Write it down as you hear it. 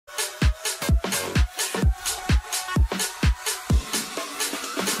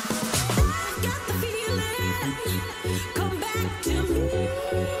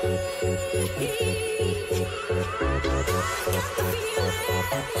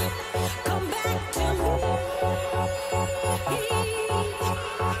Come back to me.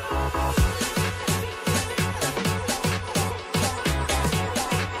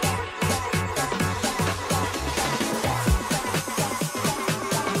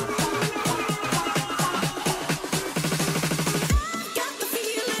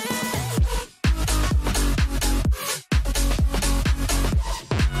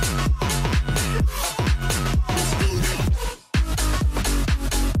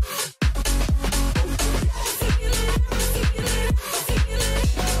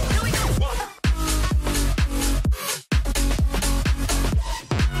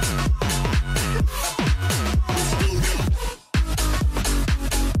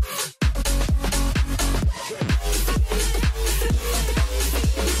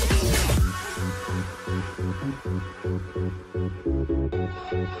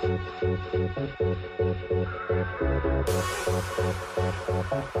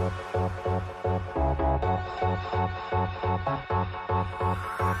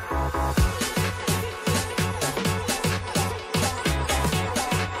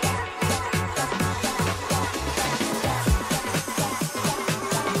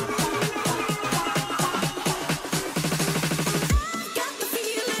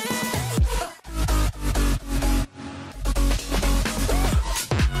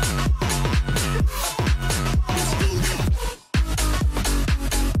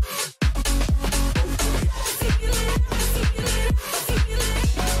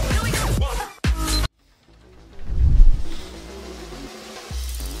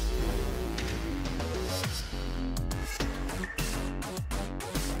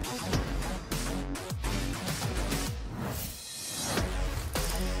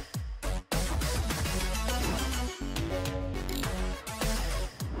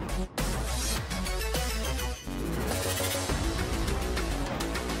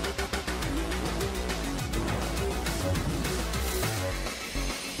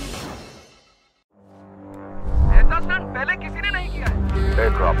 पहले किसी ने नहीं किया है।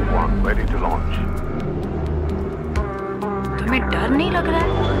 Aircraft 1 ready to launch. तुम्हें डर नहीं लग रहा है?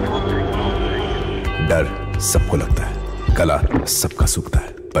 डर सबको लगता है, कला सबका सूखता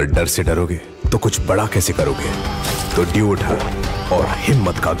है, पर डर से डरोगे तो कुछ बड़ा कैसे करोगे? तो ड्यू उठा और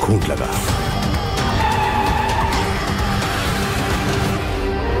हिम्मत का घूंट लगा।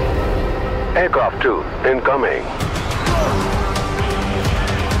 Aircraft 2 incoming.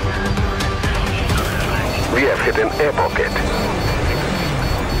 We have hit an air pocket.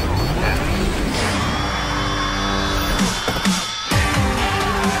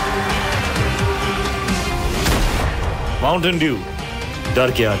 Mountain Dew,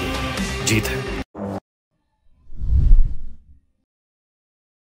 डर के आगे जीत है।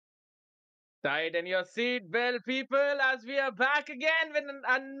 Tighten your seat belt, people, as we are back again with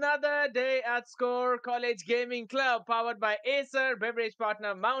another day at SKOAR College Gaming Club, powered by Acer, Beverage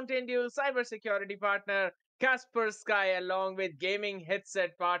partner Mountain Dew, cybersecurity partner Kaspersky, along with gaming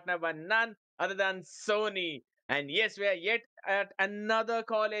headset partner but none other than Sony. And yes, we are yet at another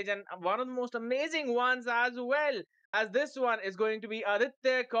college, and one of the most amazing ones as well, as this one is going to be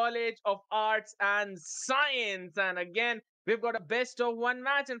Adithya College of Arts and Science. And again, we've got a best of one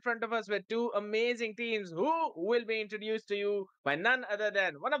match in front of us with two amazing teams who will be introduced to you by none other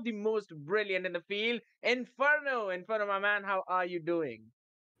than one of the most brilliant in the field, Inferno. Inferno, my man, how are you doing?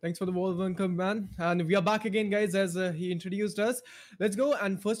 Thanks for the warm welcome, man. And we are back again, guys, as he introduced us. Let's go.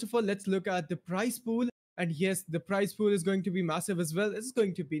 And first of all, let's look at the prize pool. And yes, the prize pool is going to be massive as well. It's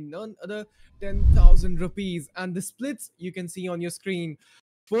going to be none other 10,000 rupees. And the splits you can see on your screen.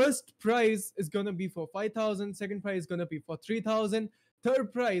 First prize is going to be for 5,000. Second prize is going to be for 3,000.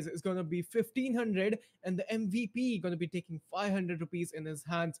 Third prize is going to be 1,500, and the MVP going to be taking 500 rupees in his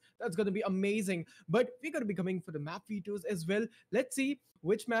hands. That's going to be amazing. But we're going to be coming for the map vetoes as well. Let's see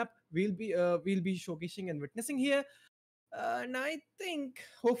which map we'll be showcasing and witnessing here. And I think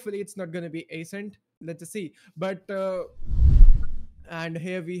hopefully it's not going to be Ascent. Let's just see. But and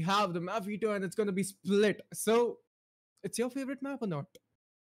here we have the map veto, and it's going to be split. So it's your favorite map or not?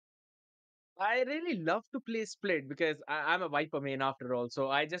 I really love to play Split because I'm a Viper main after all. So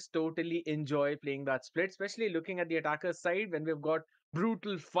I just totally enjoy playing that Split, especially looking at the attackers side when we've got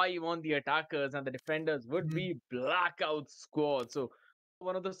Brutal 5 on the attackers and the defenders would be Blackout Squad. So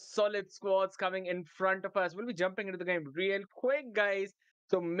one of the solid squads coming in front of us. We'll be jumping into the game real quick, guys.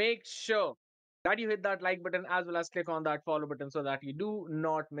 So make sure that you hit that like button as well as click on that follow button so that you do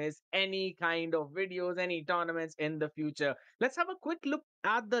not miss any kind of videos, any tournaments in the future. Let's have a quick look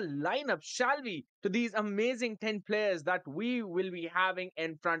at the lineup, shall we, to these amazing 10 players that we will be having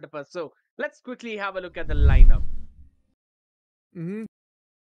in front of us. So let's quickly have a look at the lineup.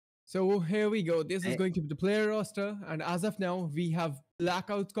 So here we go. This is Eh, going to be the player roster, and as of now, we have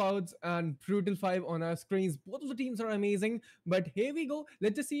Blackout Squads and Brutal 5 on our screens. Both of the teams are amazing, but here we go.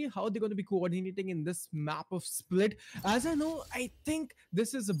 Let's just see how they're going to be coordinating in this map of Split. As I know, I think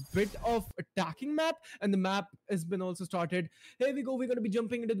this is a bit of attacking map, and the map has been also started. Here we go. We're going to be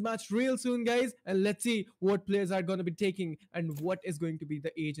jumping into the match real soon, guys, and let's see what players are going to be taking and what is going to be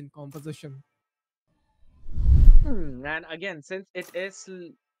the agent composition. And again, since it is,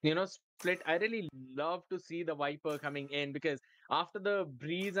 split, I really love to see the Viper coming in because after the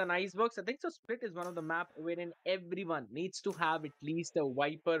Breeze and Iceworks, I think so. Split is one of the map wherein everyone needs to have at least a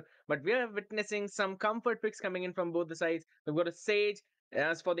Viper. But we are witnessing some comfort picks coming in from both the sides. We've got a Sage.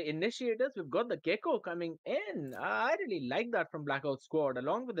 As for the initiators, we've got the Gecko coming in. I really like that from Blackout Squad,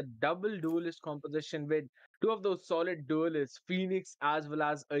 along with the double duelist composition with two of those solid duelists, Phoenix as well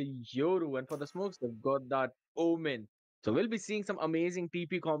as a Yoru. And for the smokes, they've got that Omen. So we'll be seeing some amazing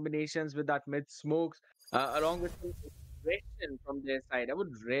TP combinations with that mid smokes, along with some aggression from their side. I would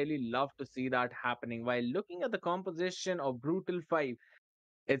really love to see that happening. While looking at the composition of Brutal 5,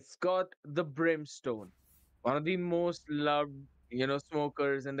 it's got the Brimstone, one of the most loved,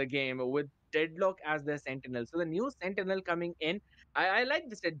 smokers in the game, with Deadlock as their sentinel. So the new sentinel coming in, I like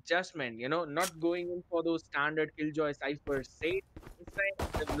this adjustment. Not going in for those standard Killjoy ciphers. Say this time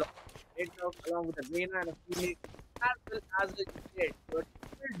they've lost Deadlock along with a Reyna and a Phoenix, as well as a Jet. But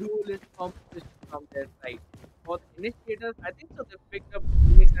still duelist competition from their side. For the initiators, I think so they've picked up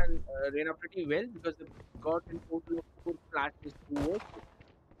Phoenix and Reyna pretty well because they've got in total of 4 flashes towards.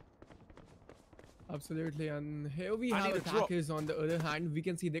 Absolutely, and here we I have need a drop. attackers on the other hand. We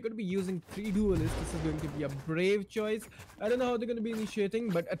can see they're going to be using 3 duelists. This is going to be a brave choice. I don't know how they're going to be initiating,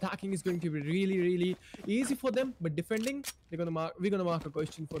 but attacking is going to be really easy for them. But defending, we're gonna mark a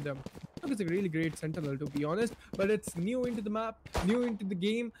question for them. It's a really great sentinel, to be honest, but it's new into the map, new into the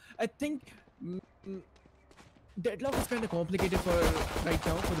game. I think Deadlock is kind of complicated for right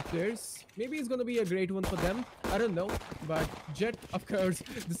now for the players. Maybe it's gonna be a great one for them. I don't know, but Jet, of course,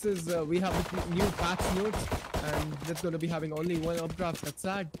 this is we have the new patch notes, and that's gonna be having only one updraft. That's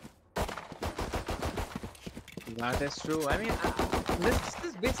sad. That is true. I mean, this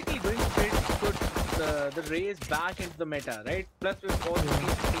is basically going to put the race back into the meta, right? Plus, we've also seen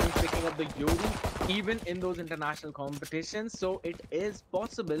teams picking up the Yoru even in those international competitions. So it is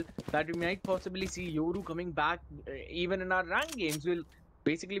possible that we might possibly see Yoru coming back even in our ranked games. We'll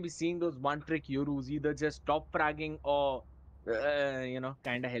basically be seeing those one-trick Yorus either just top fragging or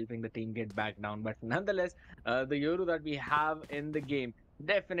kind of helping the team get back down. But nonetheless, the Yoru that we have in the game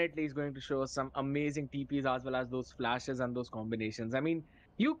definitely is going to show us some amazing TPs as well as those flashes and those combinations. I mean,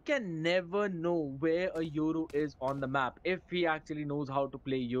 you can never know where a Yoru is on the map if he actually knows how to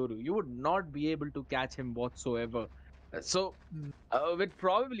play Yoru. You would not be able to catch him whatsoever. So, we'd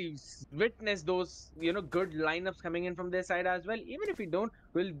probably witness those, good lineups coming in from their side as well. Even if we don't,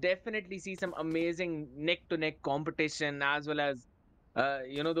 we'll definitely see some amazing neck-to-neck competition as well as,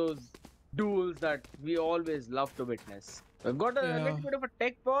 those duels that we always love to witness. We've got a Yeah. little bit of a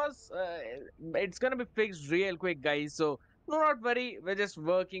tech pause. It's gonna be fixed real quick, guys. So do not worry. We're just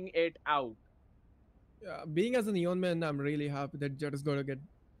working it out. Yeah, being as a neon man, I'm really happy that Jet is gonna get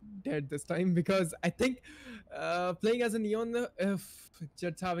dead this time because I think playing as a neon, if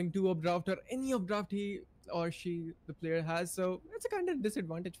Jet's having 2 updraft or any updraft he or she the player has, so it's a kind of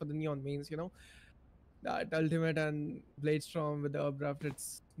disadvantage for the neon mains. That ultimate and blade storm with the updraft,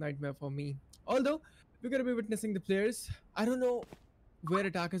 it's nightmare for me. Although we're gonna be witnessing the players. I don't know where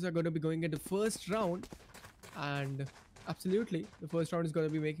attackers are gonna be going in the first round, and absolutely the first round is gonna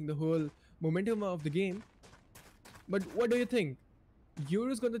be making the whole momentum of the game. But what do you think?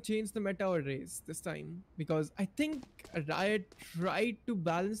 Euro's going to change the meta or race this time? Because I think Riot tried to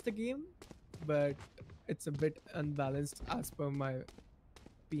balance the game, but it's a bit unbalanced as per my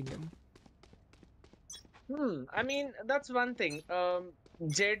opinion. I mean, that's one thing.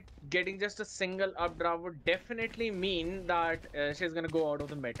 Jed getting just a single updraft would definitely mean that she's gonna go out of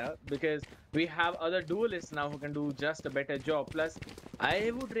the meta because we have other duelists now who can do just a better job. Plus, I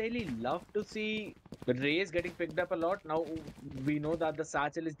would really love to see Raze getting picked up a lot. Now we know that the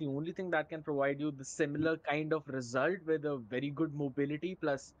satchel is the only thing that can provide you the similar kind of result with a very good mobility.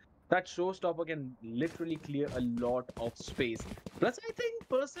 Plus, that showstopper can literally clear a lot of space. Plus, I think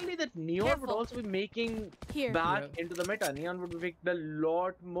personally that Neon would Careful. also be making Here. back Yeah. into the meta. Neon would be picked a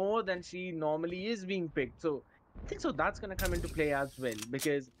lot more than she normally is being picked. So I think so that's gonna come into play as well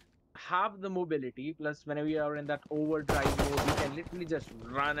because have the mobility plus whenever you are in that overdrive mode, you can literally just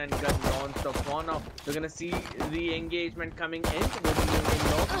run and gun non-stop. For now, we're gonna see the engagement coming in. We'll be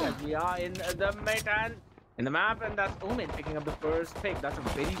using Loki as we are in the meta. And in the map, and that's Omen picking up the first pick. That's a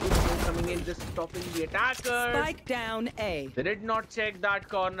very good move coming in, just stopping the attackers. Spike down A. They did not check that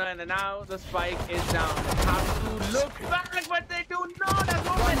corner, and now the spike is down. They have to look back, but they do not. As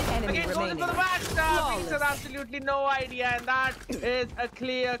Omen enemy again goes in for the remaining. backstab. He has absolutely no idea, and that is a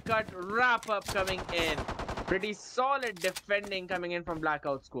clear-cut wrap-up coming in. Pretty solid defending coming in from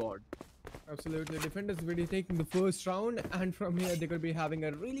Blackout squad. Absolutely. Defenders will be taking the first round, and from here they could be having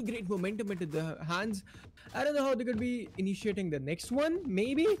a really great momentum into the hands. I don't know how they could be initiating the next one.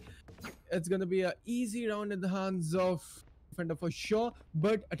 Maybe it's gonna be an easy round in the hands of defender for sure.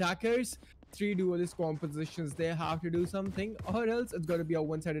 But attackers, 3 duelist compositions, they have to do something, or else it's gonna be a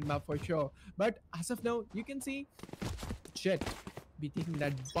one-sided map for sure. But as of now, you can see Jet be taking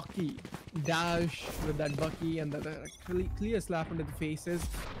that Bucky dash with that Bucky and that clear slap into the faces.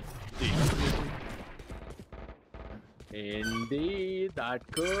 Indeed, that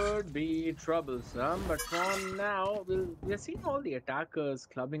could be troublesome, but for now, we're seeing all the attackers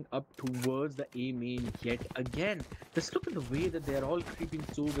clubbing up towards the A main yet again. Just look at the way that they're all creeping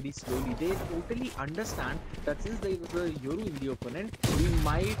so very slowly. They totally understand that since there was a Yoru in the opponent, we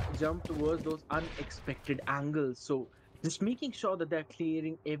might jump towards those unexpected angles. So just making sure that they're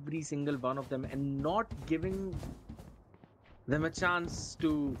clearing every single one of them and not giving them a chance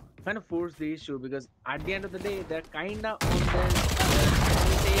to kind of force the issue, because at the end of the day they're kind of on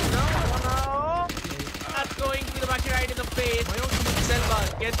this no, that's going to the Bucky right in the face.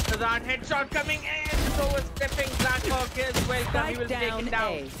 Selva gets that headshot coming in, so stepping Blackhawk is welcome. He will be taken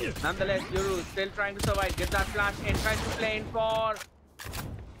down. Nonetheless, Yoru still trying to survive, get that flash in, tries to play in for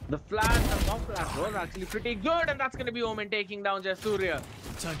the flash. The bomb flash was actually pretty good, and that's going to be Omen taking down Jasurya.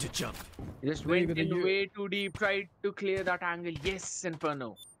 Time to jump. He just went in way too deep, tried to clear that angle. Yes,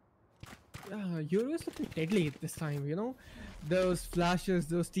 Inferno. Euro is looking deadly this time, you know? Those flashes,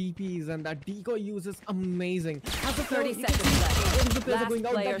 those TPs, and that decoy use is amazing. After 30 seconds left. The players are going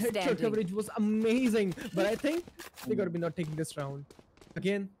out, player that headshot standing. coverage was amazing. But I think they gotta be not taking this round.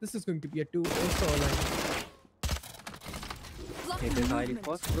 Again, this is going to be a 2-0 scoreline. It is highly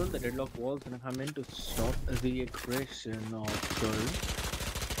possible the deadlock walls gonna come in to stop the aggression of Girl.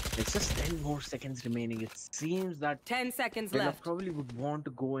 It's just 10 more seconds remaining. It seems that 10 seconds Deadlock left. probably would want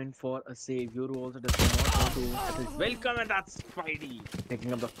to go in for a save. Yoru also does not want to. Welcome, and that's Spidey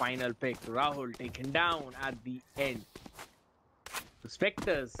taking up the final pick. Rahul taken down at the end. The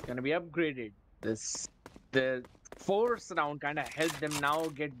Spectres gonna be upgraded. The force round kind of helped them now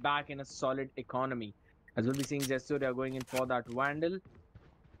get back in a solid economy. As we'll be seeing Jesuria going in for that Vandal.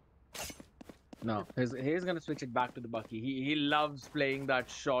 No, he's gonna switch it back to the Bucky. He loves playing that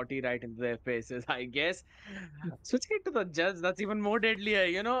shorty right into their faces, I guess. Switching it to the judge, that's even more deadlier,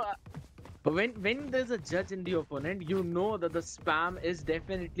 you know. When there's a judge in the opponent, you know that the spam is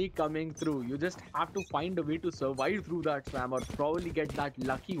definitely coming through. You just have to find a way to survive through that spam, or probably get that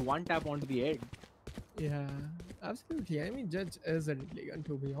lucky one tap onto the head. Yeah, absolutely. I mean, Judge is a deadly gun,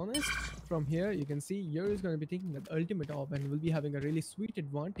 to be honest. From here, you can see Yoru is going to be taking the ultimate off and will be having a really sweet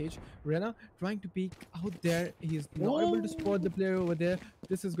advantage. Rena trying to peek out there. He is not able to spot the player over there.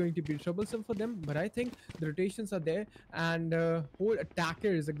 This is going to be troublesome for them, but I think the rotations are there, and whole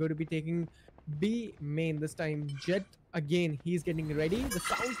attackers are going to be taking B main this time. Jet again, he's getting ready. The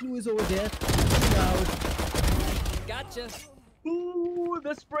sound clue is over there. Out. Gotcha. Ooh,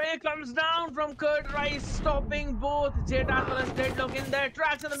 the spray comes down from Kurt Rice, stopping both Jet as well as Deadlock in their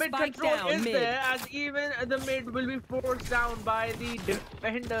tracks, and the mid Spike control down, is mid. there, as even the mid will be forced down by the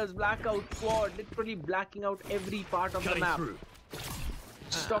defenders. Blackout squad literally blacking out every part of the map,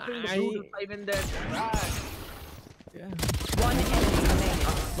 stopping the brutal five in their tracks. Yeah, One enemy remaining.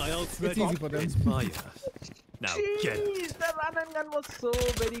 My ult's it's ready. easy for them. It's my Now get it. Jeez, the run and gun was so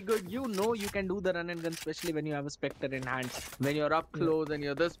very good. You know you can do the run and gun, especially when you have a Spectre in hand. When you're up close and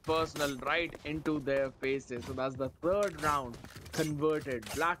you're this personal right into their faces. So that's the third round converted.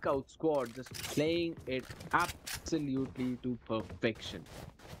 Blackout squad just playing it absolutely to perfection.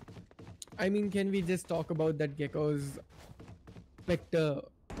 I mean, can we just talk about that Gecko's Spectre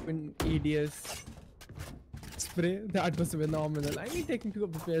in EDS spray? That was phenomenal. I mean, taking 2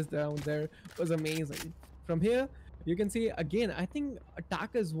 of the players down there was amazing. From here, you can see again, I think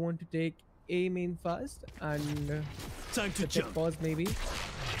attackers want to take A main first, and Time to check jump. pause maybe.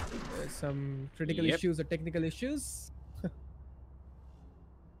 Some critical Yep. issues or technical issues.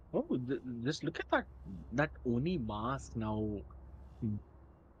 Oh, just look at that Oni mask now.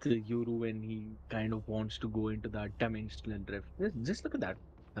 The Yoru when he kind of wants to go into that dimensional drift. Just look at that.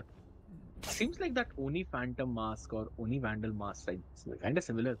 Seems like that Oni Phantom mask or Oni Vandal mask, right? It's kind of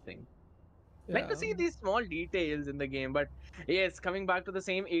similar thing. Like to Yeah. see these small details in the game. But yes, coming back to the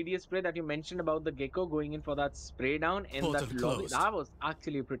same ADS spray that you mentioned about the gecko going in for that spray down in that Portal lobby, closed. that was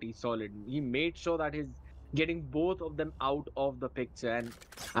actually pretty solid. He made sure that he's getting both of them out of the picture. And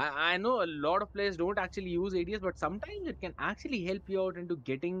I know a lot of players don't actually use ADS, but sometimes it can actually help you out into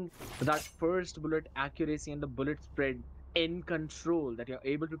getting that first bullet accuracy and the bullet spread in control, that you're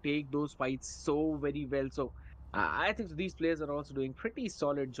able to take those fights so very well. So I think these players are also doing pretty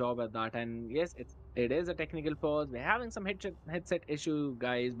solid job at that. And yes, it is a technical pause. We're having some headset issue,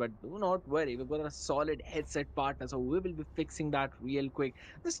 guys, but do not worry. We've got a solid headset partner, so we will be fixing that real quick.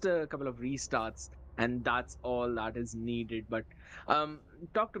 Just a couple of restarts, and that's all that is needed. But um,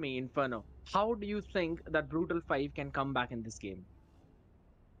 talk to me, Inferno. How do you think that Brutal 5 can come back in this game?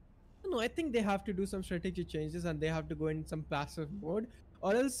 No, I think they have to do some strategy changes and they have to go in some passive mode,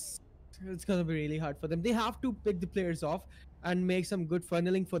 or else it's gonna be really hard for them. They have to pick the players off and make some good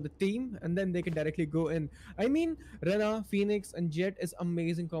funneling for the team, and then they can directly go in. I mean, Rena, Phoenix, and Jet is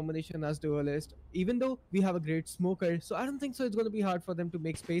amazing combination as duelist. Even though we have a great smoker, so I don't think so. It's gonna be hard for them to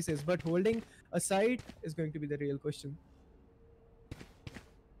make spaces, but holding a side is going to be the real question.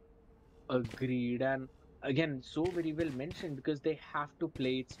 Agreed. And again, so very well mentioned because they have to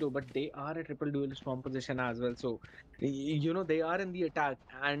play it slow, but they are a triple duelist composition as well. So, they are in the attack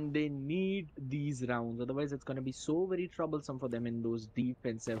and they need these rounds. Otherwise, it's going to be so very troublesome for them in those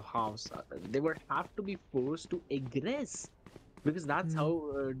defensive halves. They would have to be forced to aggress because that's Hmm.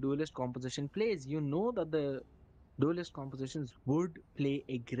 how duelist composition plays. You know that the duelist compositions would play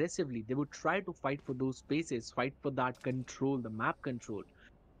aggressively. They would try to fight for those spaces, fight for that control, the map control.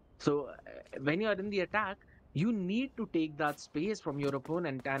 So when you are in the attack, you need to take that space from your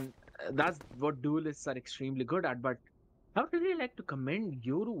opponent, and that's what duelists are extremely good at. But I would really like to commend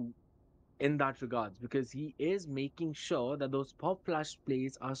Yoru in that regards because he is making sure that those pop flash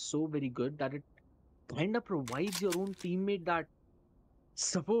plays are so very good that it kind of provides your own teammate that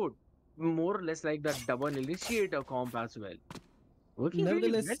support, more or less like that double initiator comp as well, working really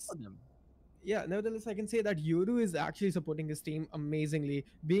well Nevertheless, for them. yeah, nevertheless, I can say that Yoru is actually supporting his team amazingly.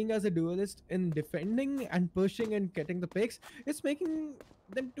 Being as a duelist in defending and pushing and getting the picks, it's making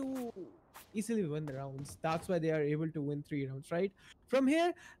them to easily win the rounds. That's why they are able to win 3 rounds, right? From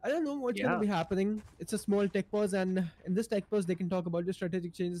here, I don't know what's going to Yeah. be happening. It's a small tech pause, and in this tech pause, they can talk about the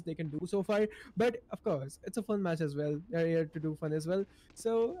strategic changes they can do so far. But of course, it's a fun match as well. They're here to do fun as well.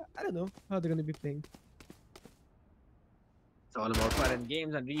 So I don't know how they're going to be playing. It's all about fun and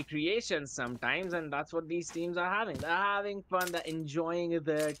games and recreations sometimes, and that's what these teams are having. They're having fun, they're enjoying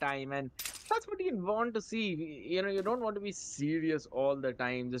their time, and that's what you want to see. You don't want to be serious all the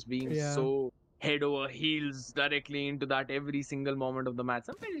time, just being Yeah. so head over heels directly into that every single moment of the match.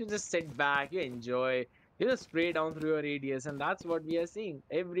 Sometimes you just sit back, you enjoy, you just spray down through your ADS, and that's what we are seeing.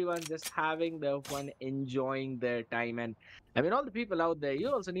 Everyone just having their fun, enjoying their time. And I mean, all the people out there, you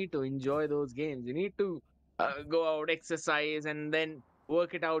also need to enjoy those games. You need to go out, exercise, and then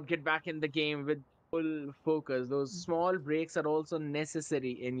work it out, get back in the game with full focus. Those small breaks are also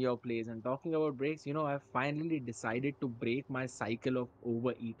necessary in your plays. And talking about breaks, I've finally decided to break my cycle of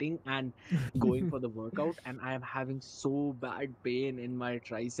overeating and going for the workout. And I am having so bad pain in my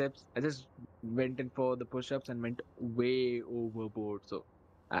triceps. I just went in for the push ups and went way overboard. So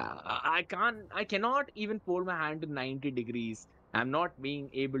I cannot even fold my hand to 90 degrees. I'm not being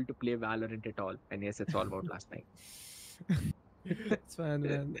able to play Valorant at all. And yes, it's all about last night. It's fine,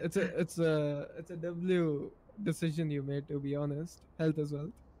 man. It's a W decision you made, to be honest. Health as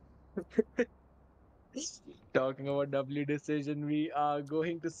well. Talking about W decision, we are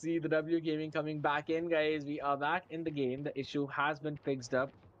going to see the W gaming coming back in, guys. We are back in the game. The issue has been fixed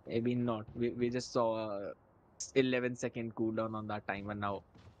up. Maybe not. We just saw a 11-second cooldown on that time, and now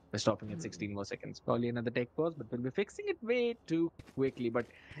we're stopping at 16 more seconds. Probably another tech pause, but we'll be fixing it way too quickly. But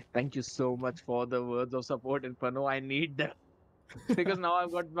thank you so much for the words of support, Inferno. I need them because now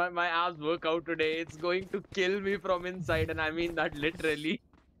I've got my abs workout today. It's going to kill me from inside, and I mean that literally.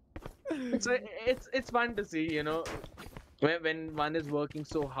 So it's fun to see, when one is working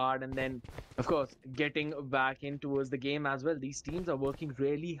so hard and then, of course, getting back in towards the game as well. These teams are working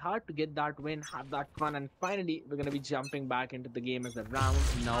really hard to get that win, have that fun, and finally we're gonna be jumping back into the game as the round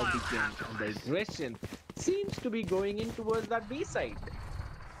now begins. And the aggression seems to be going in towards that B side.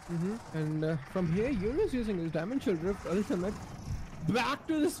 And from here, Euro's using his Dimensional Rift ultimate. Back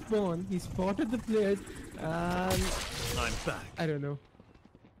to the spawn. He spotted the players, and I'm back. I don't know.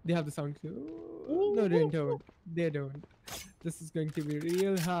 They have the sound cue. No, they don't. They don't. This is going to be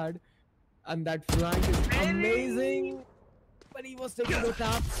real hard. And that flank is amazing. But he was taking the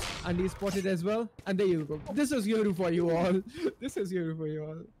tap, and he spotted as well. And there you go. This is Yoru for you all. This is Yoru for you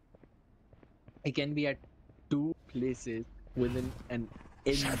all. He can be at two places within an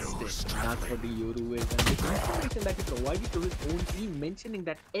instant. That's what the Yoru is. And the information that he provided to his own team, mentioning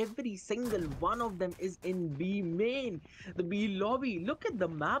that every single one of them is in B main, the B lobby. Look at the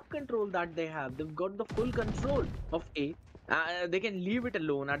map control that they have. They've got the full control of A. They can leave it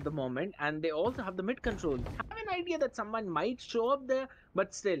alone at the moment, and they also have the mid control. Have an idea that someone might show up there,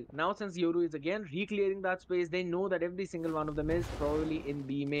 but still, now since Yoru is again re-clearing that space, they know that every single one of them is probably in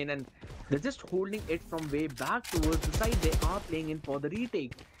B main, and they're just holding it from way back towards the side. They are playing in for the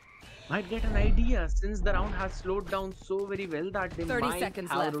retake. Might get an idea since the round has slowed down so very well that they 30 might seconds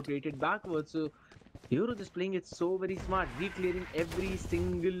have left. rotated backwards. So Euro just playing it so very smart, re-clearing every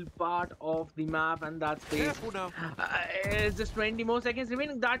single part of the map and that space. Careful now. It's just 20 more seconds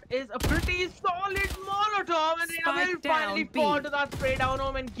remaining. That is a pretty solid Molotov, and they will Spike down finally B. fall to that spray down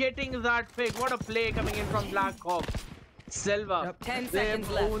home and getting that pick. What a play coming in from Black Hawk. Silva. Yep. 10 They've seconds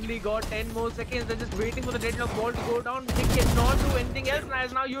left. only got 10 more seconds. They're just waiting for the deadlock ball to go down. They cannot do anything else.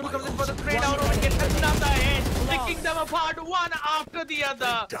 As now Yuru comes in for the spray down and gets another hit, picking them apart one after the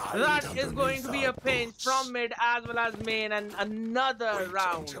other. That is going to be a pinch from mid as well as main, and another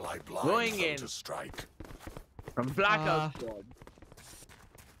round going in from Blackout squad.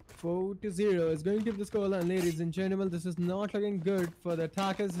 4-0 is going to be the scoreline, ladies and gentlemen. This is not looking good for the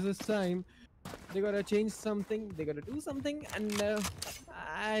attackers this time. They gotta change something, they gotta do something, and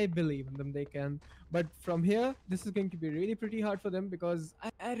I believe in them, they can. But from here, this is going to be really pretty hard for them, because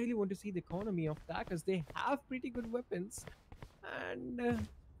I really want to see the economy of attackers. They have pretty good weapons, and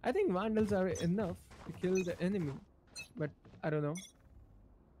I think Vandals are enough to kill the enemy. But I don't know.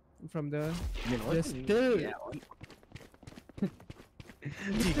 From the they're still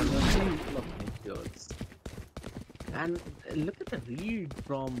And look at the read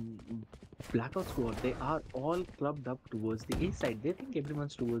from Blackout squad. They are all clubbed up towards the A side. They think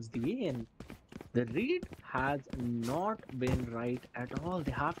everyone's towards the A, and the read has not been right at all.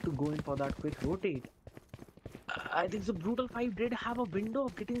 They have to go in for that quick rotate. I think the Brutal 5 did have a window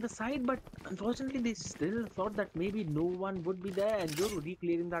of getting the side, but unfortunately they still thought that maybe no one would be there, and Yoru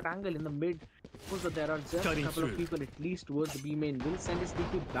re-clearing that angle in the mid. So there are just a Cutting couple of through. people at least towards the B main. Will send his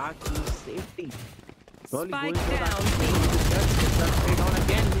TP back to safety. Probably Spike going for that down, Just straight on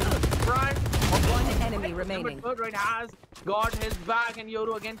again in the front. One enemy remaining. Number 3 has got his back, and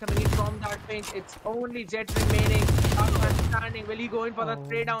Yoru again coming in from that pinch. It's only Jet remaining. Up standing. Will he go in for the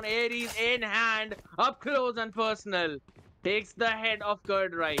spray down? Aries in hand, up close and personal. Takes the head of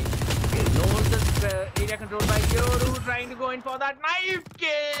Kurd right. Knows the area controlled by Yoru, trying to go in for that knife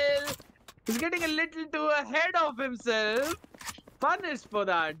kill. He's getting a little too ahead of himself. Punished for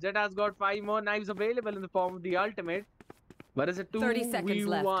that. Jet has got 5 more knives available in the form of the ultimate. But it's a 30 seconds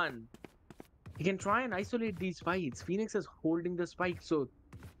left. 2v1. He can try and isolate these fights. Phoenix is holding the spike, so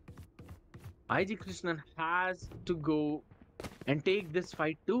IG Krishnan has to go and take this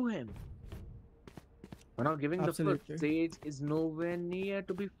fight to him. But now giving Absolutely. the first stage is nowhere near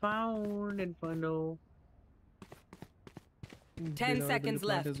to be found, Inferno. 10 able to seconds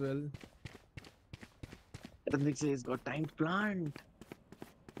plant left. as well. I don't think he's got time to plant.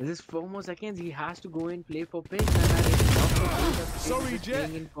 This is 4 more seconds. He has to go in, play for pitch, and that is not the way that Sorry, Phoenix is Jet.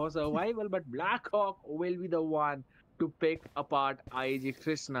 playing in for survival. But Blackhawk will be the one to pick apart IG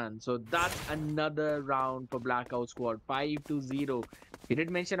Krishnan. So that's another round for Blackout squad. 5-0. He did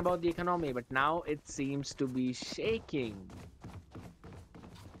mention about the economy, but now it seems to be shaking.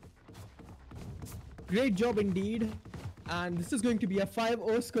 Great job indeed. And this is going to be a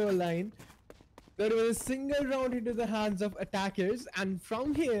 5-0 score line. There was a single round into the hands of attackers, and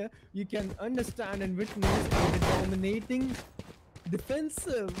from here you can understand and witness the dominating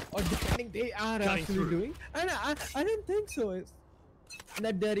defensive or defending they are Cutting actually through. doing. And I don't think so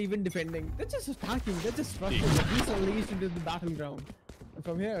that they're even defending. They're just attacking. They're just rushing. These are unleashed into the battleground. And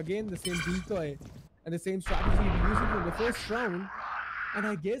from here again the same decoy and the same strategy we used from the first round. And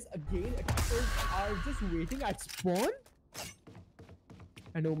I guess again attackers are just waiting at spawn.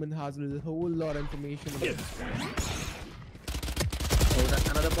 And Omen has a whole lot of information about this one. Oh, that's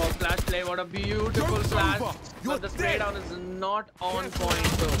another pop flash play. What a beautiful Joke's flash. over. You're But the spray dead. down is not on point,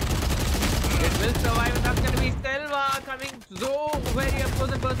 so it will survive. And that's going to be Selva coming so very up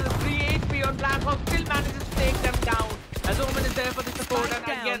close and personal. 3 HP on Blackhawk, still manages to take them down. As Omen is there for the support, Spike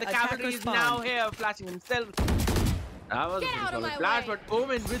and again the down, cavalry attacker is now spawn. here, flashing himself. That was Get a out of solid my flash, way. but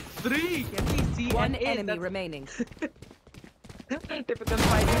Omen with 3. Can we see One an ace? enemy That's remaining. typical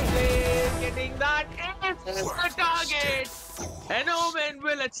fighting play, getting that is the target, and Omen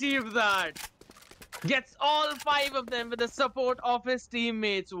will achieve that. Gets all 5 of them with the support of his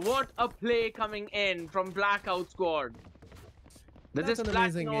teammates. What a play coming in from Blackout squad. They That's just an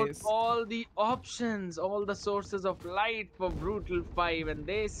amazing flatten out ace. all the options, all the sources of light for Brutal 5, and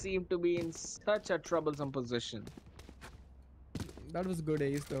they seem to be in such a troublesome position. That was a good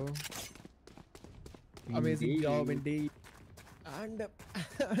ace though. Amazing job indeed. And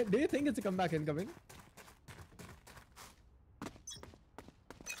do you think it's a comeback incoming?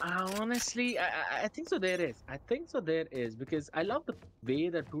 Honestly, I think so. There is. I think so. There is, because I love the way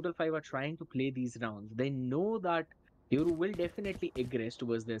that Brutal 5 are trying to play these rounds. They know that Euro will definitely aggress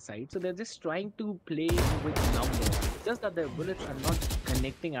towards their side, so they're just trying to play with numbers. Just that their bullets are not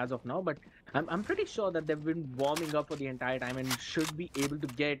connecting as of now, but I'm pretty sure that they've been warming up for the entire time and should be able to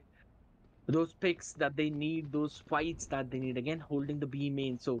get those picks that they need, those fights that they need. Again, holding the B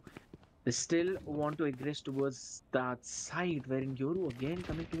main, so they still want to aggress towards that side, wherein Yoru again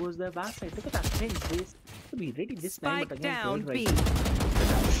coming towards their backside. Look at that thing. They seem to be ready this time, Spike but again, down, third right. B.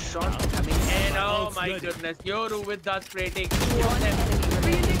 That shot coming in. Oh Ult's my ready. goodness. Yoru with that spray takes two of One them. enemy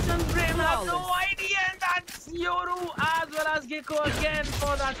remaining. Phoenix and Brim have no Flawless. idea, and that's Yoru as well as Gecko again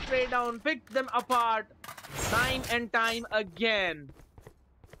for that spray down. Pick them apart time and time again.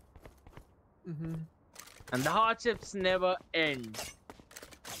 And the hardships never end.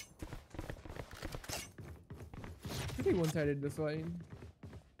 Pretty one-sided this one.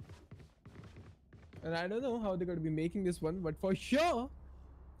 And I don't know how they're going to be making this one, but for sure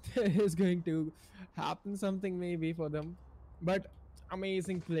there is going to happen something maybe for them. But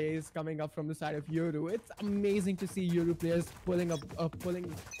amazing plays coming up from the side of Yoru. It's amazing to see Yoru players pulling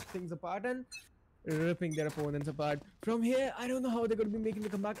things apart and ripping their opponents apart. From here, I don't know how they're going to be making the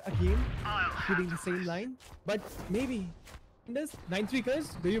comeback again, hitting the same line, but maybe. This 9-3 curse,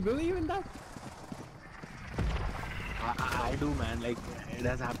 do you believe in that? I do, man. Like, it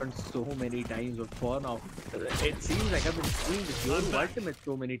has happened so many times before now. It seems like I've been seeing this Yoru ultimate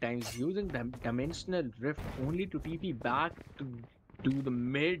so many times, using the dimensional rift only to TP back to the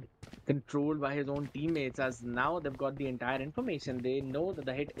mid, controlled by his own teammates, as now they've got the entire information. They know that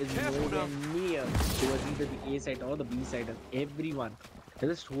the hit is nowhere near towards either the A side or the B side, and everyone is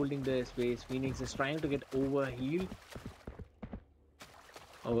just holding their space. Phoenix is trying to get overhealed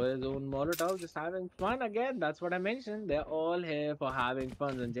over his own Molotov, just having fun again. That's what I mentioned. They're all here for having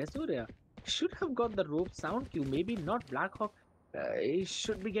fun. And Jesuria should have got the rope sound cue. Maybe not Blackhawk. He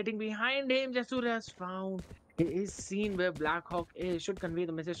should be getting behind him. Jesuria has found. He is seen where Blackhawk is. Should convey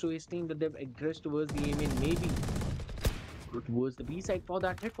the message to his team that they've aggressed towards the aim and maybe towards the B side for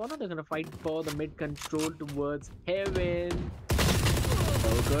that hit. For now, they're going to fight for the mid control towards heaven.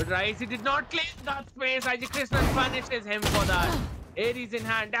 Oh, good rise. He did not claim that space. IG Krishnan punishes him for that. Ares in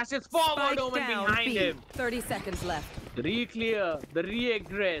hand, dashes forward, Spike Omen down, behind B. him. 30 seconds left. The re-clear, the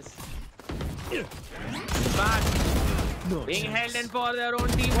re-aggress. The back No being chance. held in for their own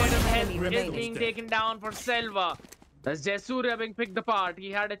teammate of enemy health is remaining. being taken down for Selva. That's Jesuria being picked apart.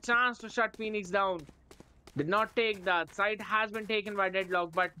 He had a chance to shut Phoenix down. Did not take that. Site has been taken by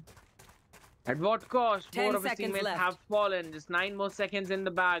Deadlock, but at what cost? 10 Four of his seconds teammates left. have fallen. Just 9 more seconds in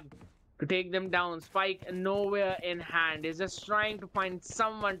the bag to take them down. Spike nowhere in hand. He's just trying to find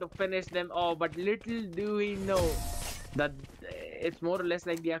someone to finish them off, but little do we know that it's more or less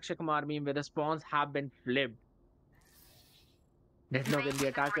like the Akshay Kumar meme where the spawns have been flipped. Deadlock in the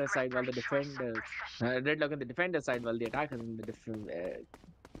attacker side while the defenders Deadlock in the defender side while the attackers in the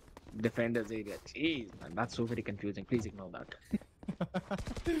defenders area. Jeez, man, that's so very confusing. Please ignore that.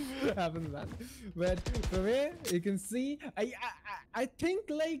 Happens, man. But from here you can see, I think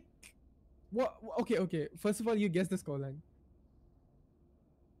like what? Okay. First of all, you guess the scoreline.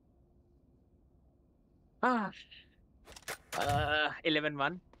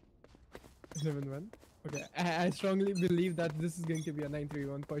 11-1. 11-1. Okay, I strongly believe that this is going to be a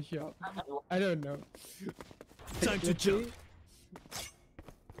 9-3-1 for sure. I don't know. Time to Let's jump. see.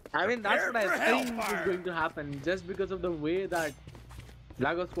 I mean, that's what Prepare I for think is hellfire. going to happen, just because of the way that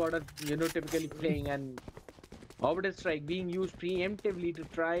Blago Squad are, typically playing, and Orbital Strike being used preemptively to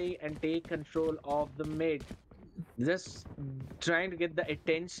try and take control of the mid. Just trying to get the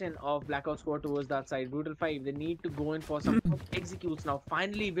attention of Blackout Squad towards that side. Brutal 5, they need to go in for some executes now.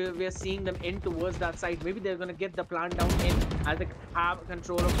 Finally, we're seeing them in towards that side. Maybe they're going to get the plant down in as they have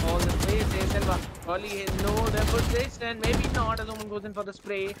control of all the space. Selva probably know their position. Maybe not, as Omen goes in for the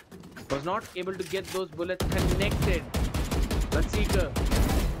spray. Was not able to get those bullets connected. But Seeker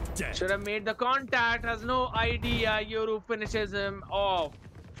Dead. should have made the contact. Has no idea. Yoru finishes him off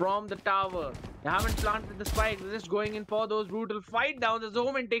from the tower. They haven't planted the spike. They're just going in for those brutal fight downs. As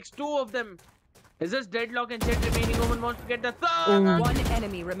Omen takes 2 of them. Is this Deadlock and Jet remaining? Omen wants to get the third. One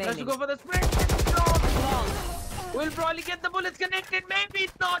enemy Has to remaining. go for the sprint. No. We'll probably get the bullets connected. Maybe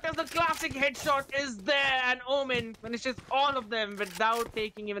it's not, as the classic headshot is there, and Omen finishes all of them without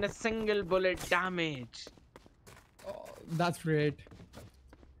taking even a single bullet damage. Oh, that's great.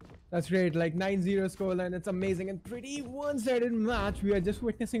 That's great. Like 9-0 scoreline. It's amazing and pretty one-sided match we are just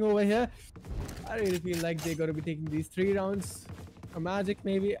witnessing over here. I really feel like they're gonna be taking these 3 rounds. A magic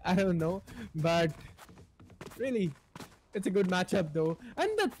maybe. I don't know. But really, it's a good matchup though. And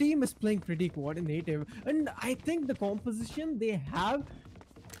the team is playing pretty coordinative. And I think the composition they have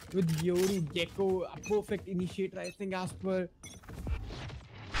with Yoru, Gecko, a perfect initiator, I think, as per.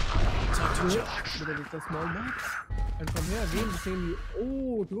 Because it's a small match. And from here again the same.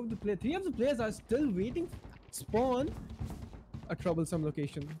 Oh, 3 of the players are still waiting. Spawn. A troublesome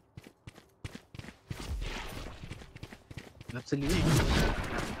location. Absolutely.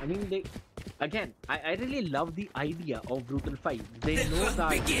 I mean, they again. I really love the idea of brutal fight. They know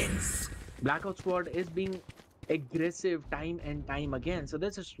that Blackout Squad is being aggressive time and time again, so they're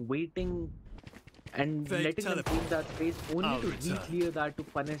just waiting and letting them take that space only to re-clear that to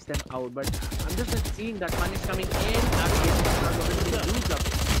punish them out. But I'm just seeing that punish coming in.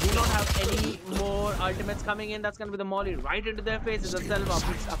 Do not have any more ultimates coming in. That's gonna be the molly right into their faces. The Selva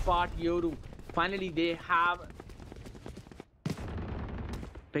picks apart Yoru. Finally, they have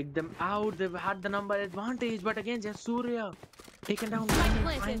picked them out. They've had the number advantage, but again, just Surya taken down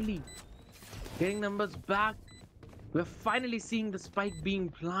finally. Getting numbers back. We're finally seeing the spike being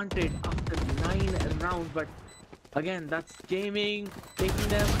planted after 9 rounds, but again, that's gaming, taking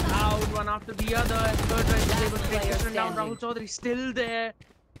them out one after the other. And third right is able to take this down. Rahul Chaudhary still there.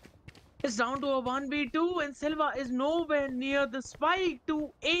 It's down to a 1v2, and Silva is nowhere near the spike,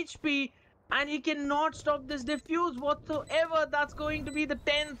 2 HP, and he cannot stop this defuse whatsoever. That's going to be the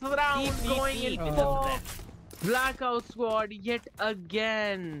 10th round going in for Blackout Squad yet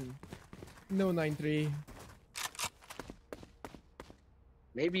again. No 9-3.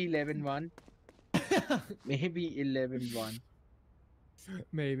 Maybe 11-1. Maybe 11-1.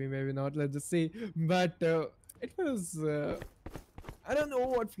 Maybe not. Let's just see. But it was. I don't know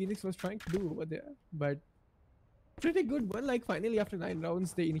what Phoenix was trying to do over there, but pretty good one. Like finally, after 9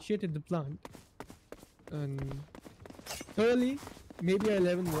 rounds, they initiated the plant, and early, maybe a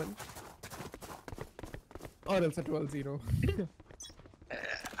 11-1, or else a 12-0.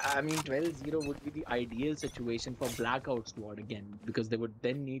 I mean, 12-0 would be the ideal situation for Blackout Squad again, because they would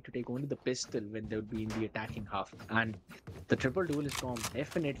then need to take only the pistol when they would be in the attacking half. And the triple duelist form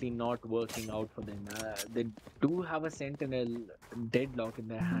definitely not working out for them. They do have a Sentinel deadlock in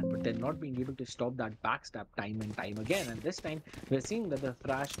their hand, but they're not being able to stop that backstab time and time again. And this time, we're seeing that the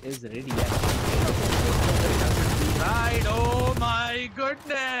Thrash is ready. Right, oh my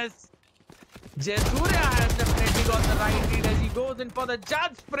goodness! Jesurya has definitely got the right read as he goes in for the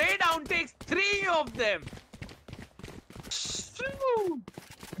judge. Spray down takes 3 of them.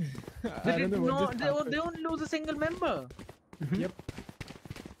 They don't lose a single member. Yep.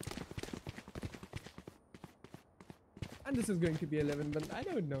 And this is going to be 11, but I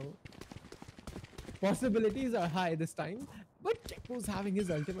don't know. Possibilities are high this time, but Gecko's having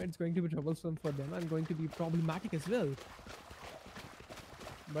his ultimate is going to be troublesome for them and going to be problematic as well.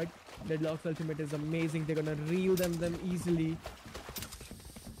 But Deadlock's ultimate is amazing. They're gonna reel them easily.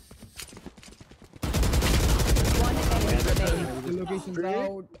 One enemy remaining. The location's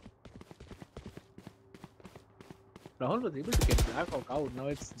out. Rahul was able to get Blackhawk out. Now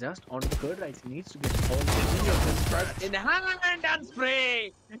it's just on the third right. He needs to get all the in hand and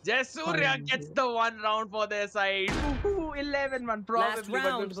spray. Jesurya gets the 1 round for their side. 11-1 probably, round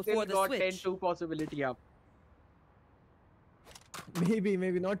but we've before still the got switch. 10-2 possibility up. Maybe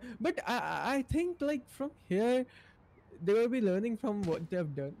not. But I think like from here, they will be learning from what they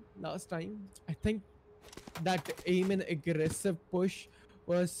have done last time. I think that aim and aggressive push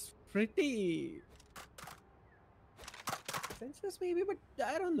was pretty senseless maybe, but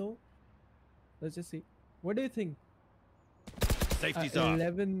I don't know. Let's just see. What do you think? Safety's off.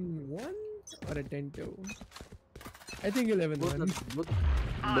 11-1 or a 10-2? I think 11-1.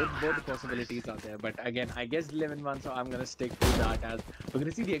 Both the possibilities are there, but again, I guess 11-1, so I'm gonna stick to that as we're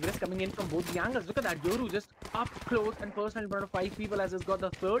gonna see the aggress coming in from both the angles. Look at that, Yoru just up close and personal in front of 5 people as he's got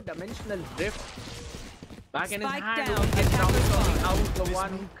the 3rd dimensional drift back in his Spike hand. down, Gets down attacker coming spawn. out. The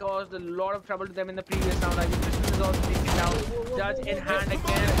one caused a lot of trouble to them in the previous round. I think Krishnan is also taken down. Judge in hand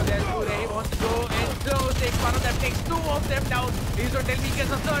again for their Surya. He wants to go in close. Takes one of them, takes 2 of them down. He's going to tell me he gets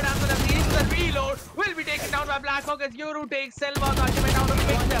the 3rd after the reach. The reload will be taken down by Blackhawk as Yoru takes Selva's ultimate out of the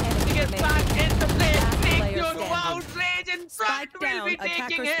picture. He gets back into play. Takes Yoru out. Rage in front Spike will be down, taking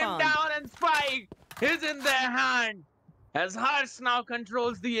attacker him spawn. down, and Spike is in their hand as Harsh now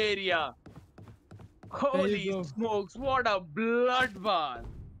controls the area. Holy go. smokes, what a bloodbath.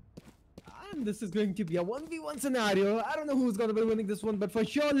 And this is going to be a 1v1 scenario. I don't know who's going to be winning this one, but for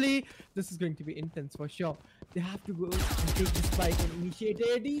surely, this is going to be intense for sure. They have to go and take the spike and initiate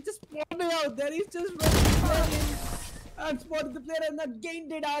it. He just spawned out there. He's just running and spotted the player and again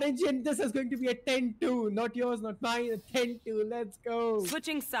did RNG. And this is going to be a 10-2. Not yours, not mine. A 10-2. Let's go.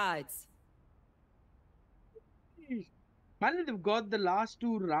 Switching sides. Finally, they've got the last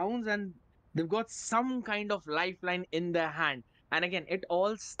 2 rounds and they've got some kind of lifeline in their hand. And again, it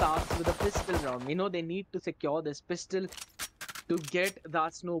all starts with a pistol round. We know they need to secure this pistol to get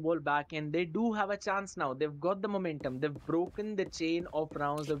that snowball back in. They do have a chance now. They've got the momentum. They've broken the chain of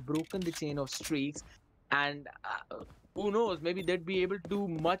rounds. They've broken the chain of streaks. And who knows, maybe they'd be able to do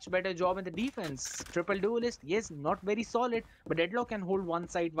much better job in the defense. Triple duelist, yes, not very solid, but Deadlock can hold one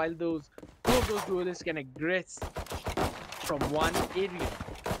side while two of those duelists can aggress from one area.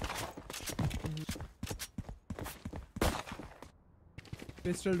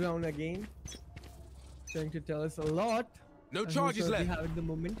 Pistol round again. Going to tell us a lot. No And charges also left. having the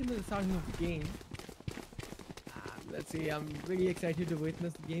momentum in the starting of the game. Let's see, I'm really excited to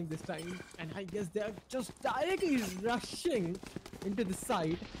witness the game this time. And I guess they're just directly rushing into the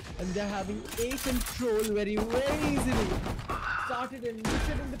side. And they're having a control very easily. Started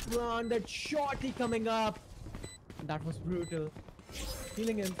initiating the plan, that shorty coming up. And that was brutal.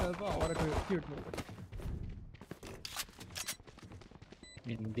 Healing himself, oh, what a cute moment.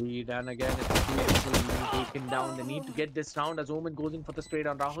 Indeed, and again, it's beautifully taken down. They need to get this round as Omen goes in for the straight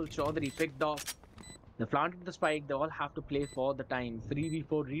on Rahul Chaudhary picked off. They planted the spike. They all have to play for the time.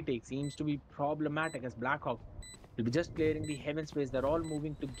 3v4 retake seems to be problematic as Blackhawk will be just clearing the heaven space. They're all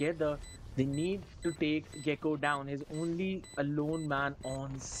moving together. They need to take Gecko down. He's only a lone man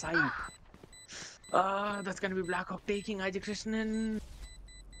on site. That's gonna be Blackhawk taking IJ Krishnan.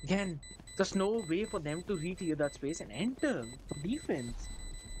 Again, there's no way for them to re-clear that space and enter for defense.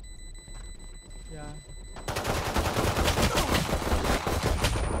 Yeah.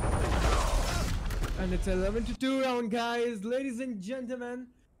 And it's 11-2 round, guys. Ladies and gentlemen,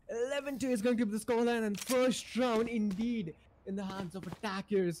 11-2 is going to be the scoreline, and first round indeed in the hands of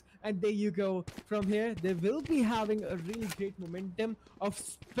attackers. And there you go. From here, they will be having a really great momentum of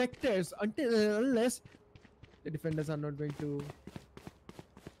specters unless the defenders are not going to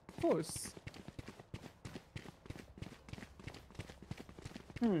force.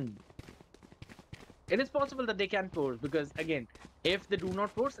 It is possible that they can force because again, if they do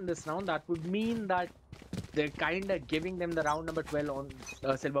not force in this round, that would mean that they're kind of giving them the round number 12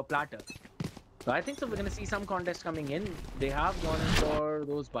 on silver platter. So I think so we're going to see some contest coming in. They have gone for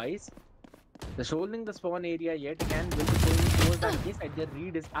those buys. They're holding the spawn area yet again. Will be going towards that A side. Their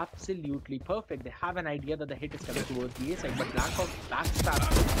read is absolutely perfect. They have an idea that the hit is coming towards the A side, but Blackhawk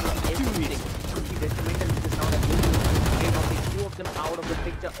backstabs everything. Could be detrimental in this round. Two of them out of the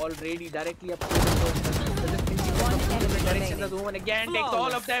picture already, directly up to the direction. The woman again takes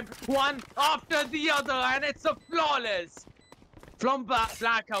all of them one after the other, and it's a flawless from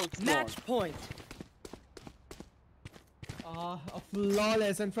Blackout's Match point. A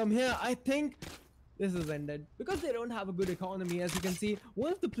flawless, and from here I think this is ended because they don't have a good economy. As you can see,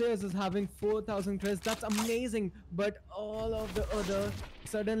 one of the players is having 4,000 credits. That's amazing, but all of the other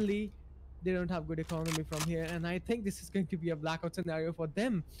suddenly they don't have good economy from here, and I think this is going to be a blackout scenario for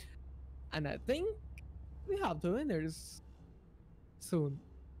them, and I think we have the winners soon.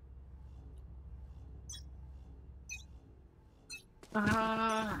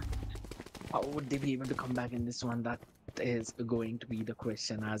 How would they be able to come back in this one? That is going to be the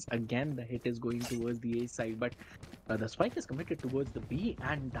question, as again the hit is going towards the A side, but the spike is committed towards the B,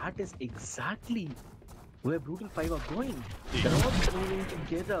 and that is exactly where Brutal 5 are going. They're all moving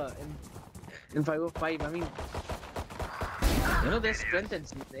together in 505. I mean, you know, there's strength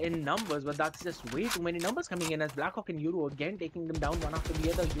in numbers, but that's just way too many numbers coming in as Blackhawk and Euro again taking them down one after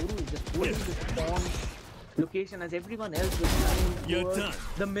the other. Euro is just holding the spawn location as everyone else is You're towards done.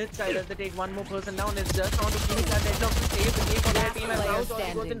 the mid side as they take one more person down. It's just on to finish that Deadlock to save the game for their Last team, as player Rouse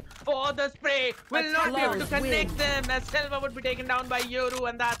also goes in for the spray. Will not be able to Explode, connect win. them as Selva would be taken down by Yoru,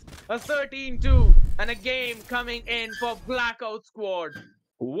 and that's a 13-2 and a game coming in for Blackout Squad.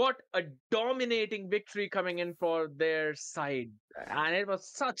 What a dominating victory coming in for their side, and it was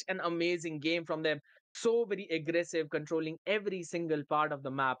such an amazing game from them. So very aggressive, controlling every single part of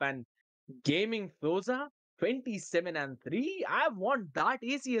the map, and gaming Floza 27-3. I want that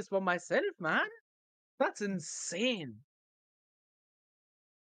ACS for myself, man. That's insane.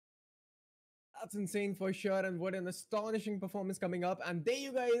 That's insane for sure, and what an astonishing performance coming up. And there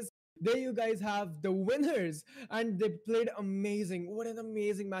you guys there you guys have the winners, and they played amazing. What an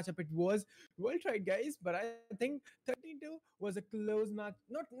amazing matchup it was. Well tried, guys, but I think 13-2 was a close match.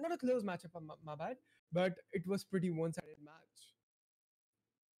 Not a close matchup, my bad, but it was pretty one-sided match.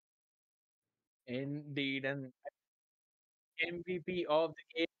 Indeed, and MVP of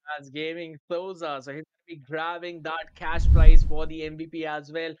the game as Gaming Souza. So he's going to be grabbing that cash prize for the MVP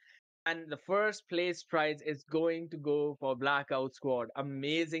as well. And the first place prize is going to go for Blackout Squad.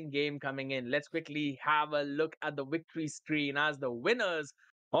 Amazing game coming in. Let's quickly have a look at the victory screen as the winners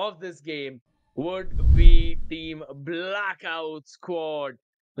of this game would be Team Blackout Squad.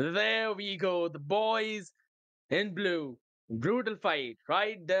 There we go. The boys in blue. Brutal fight,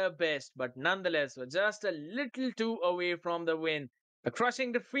 tried their best, but nonetheless were just a little too away from the win. A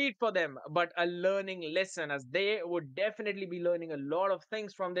crushing defeat for them, but a learning lesson as they would definitely be learning a lot of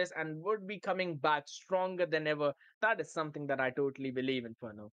things from this and would be coming back stronger than ever. That is something that I totally believe in,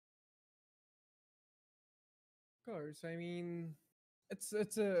 Fano. Of course, I mean, it's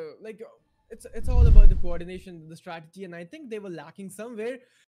a like it's all about the coordination, the strategy, and I think they were lacking somewhere.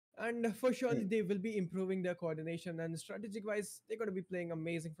 And for surely they will be improving their coordination and strategic wise, they're going to be playing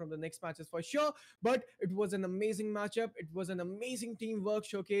amazing from the next matches for sure. But it was an amazing matchup. It was an amazing teamwork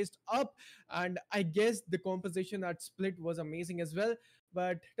showcased up, and I guess the composition at split was amazing as well.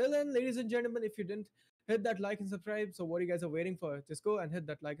 But till then, ladies and gentlemen, if you didn't hit that like and subscribe, so what you guys are waiting for? Just go and hit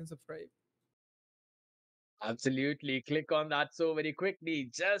that like and subscribe. Absolutely. Click on that so very quickly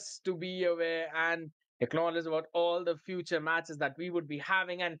just to be aware and acknowledge about all the future matches that we would be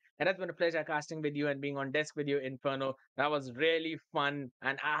having. And it has been a pleasure casting with you and being on desk with you, Inferno. That was really fun.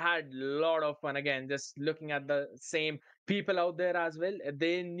 And I had a lot of fun again, just looking at the same people out there as well.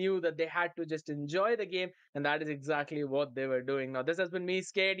 They knew that they had to just enjoy the game. And that is exactly what they were doing. Now, this has been me,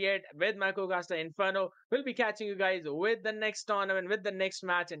 Scared Yet, with my co-caster Inferno. We'll be catching you guys with the next tournament, with the next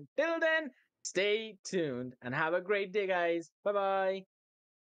match. Until then, stay tuned and have a great day, guys. Bye bye.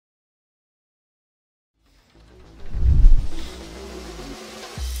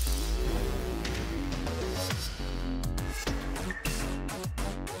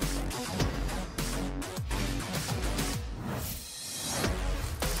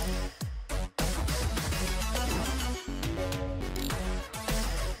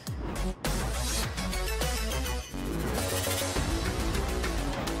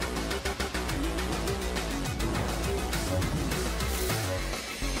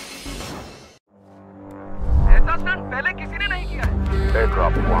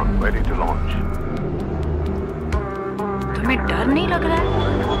 Aircraft 1 ready to launch. तुम्हें डर नहीं लग रहा है?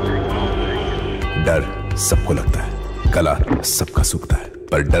 डर सबको लगता है, कला सबका सूखता है,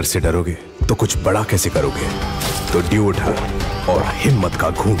 पर डर से डरोगे तो कुछ बड़ा कैसे करोगे? तो ड्यू उठा और हिम्मत का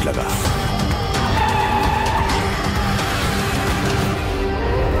घूंट लगा।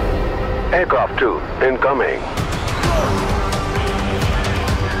 Aircraft 2 incoming.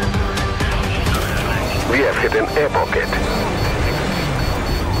 We have hit an air pocket.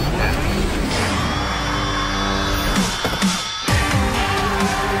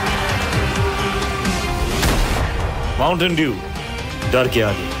 Mountain Dew, डर के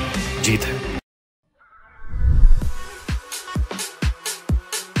आगे जीत है।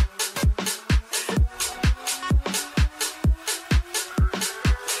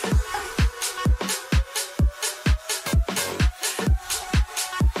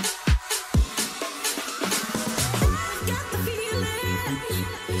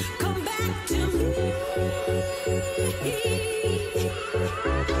 Come back to me. Come back to me.